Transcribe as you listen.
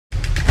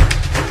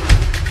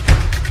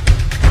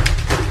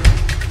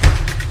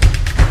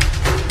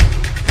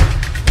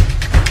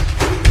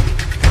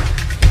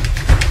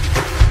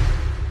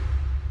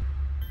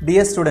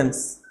Dear students,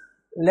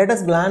 let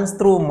us glance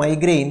through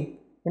migraine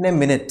in a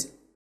minute.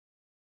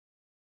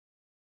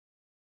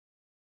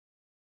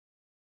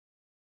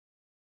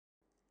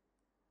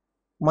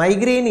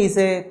 Migraine is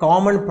a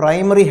common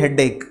primary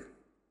headache.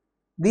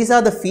 These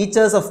are the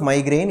features of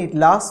migraine. It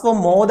lasts for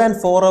more than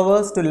 4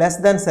 hours to less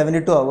than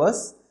 72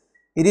 hours.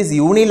 It is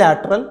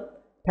unilateral.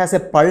 It has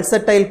a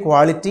pulsatile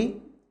quality.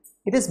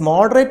 It is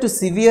moderate to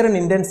severe in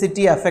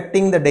intensity,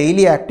 affecting the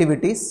daily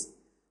activities.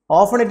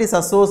 Often it is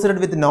associated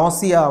with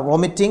nausea,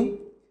 vomiting.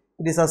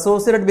 It is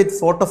associated with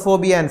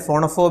photophobia and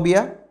phonophobia.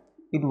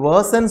 It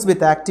worsens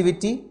with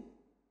activity,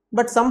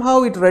 but somehow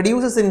it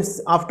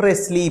reduces after a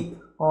sleep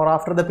or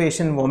after the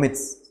patient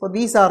vomits. So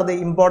these are the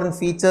important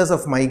features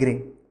of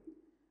migraine.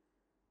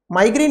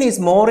 Migraine is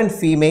more in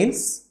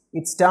females.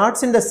 It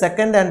starts in the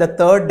second and the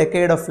third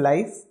decade of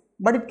life,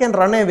 but it can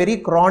run a very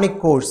chronic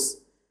course.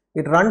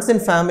 It runs in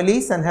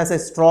families and has a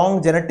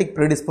strong genetic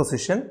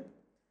predisposition.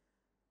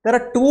 There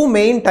are two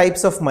main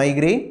types of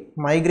migraine: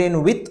 migraine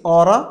with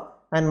aura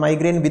and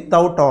migraine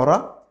without aura.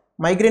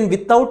 Migraine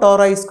without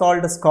aura is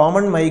called as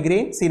common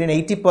migraine, seen in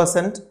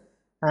 80%,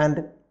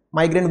 and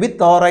migraine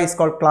with aura is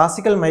called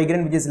classical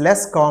migraine, which is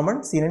less common,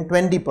 seen in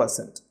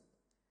 20%.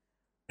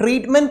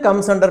 Treatment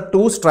comes under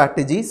two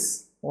strategies.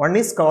 One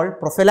is called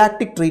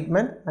prophylactic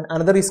treatment and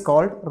another is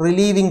called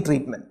relieving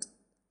treatment.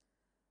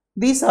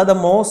 These are the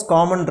most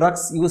common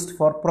drugs used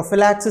for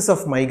prophylaxis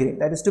of migraine,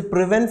 that is to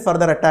prevent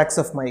further attacks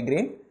of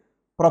migraine.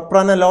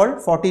 Propranolol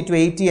 40 to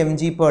 80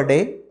 mg per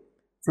day,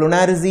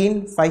 flunarizine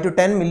 5 to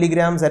 10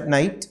 milligrams at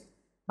night,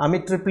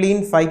 amitriptyline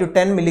 5 to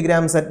 10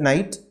 milligrams at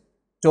night,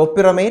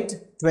 topiramate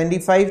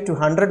 25 to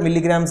 100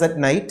 milligrams at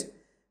night,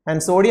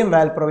 and sodium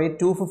valproate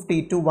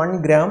 250 to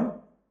 1 gram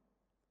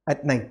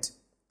at night.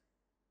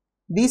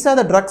 These are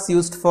the drugs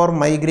used for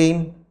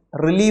migraine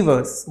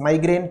relievers,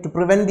 migraine to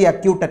prevent the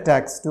acute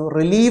attacks, to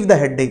relieve the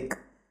headache.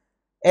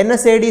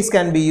 NSAIDs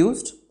can be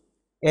used.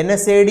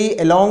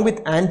 NSAID along with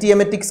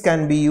antiemetics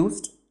can be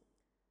used.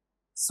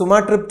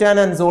 Sumatriptan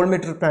and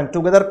zolmitriptan,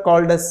 together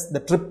called as the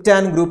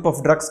triptan group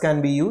of drugs,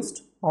 can be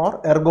used,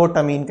 or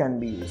ergotamine can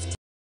be used.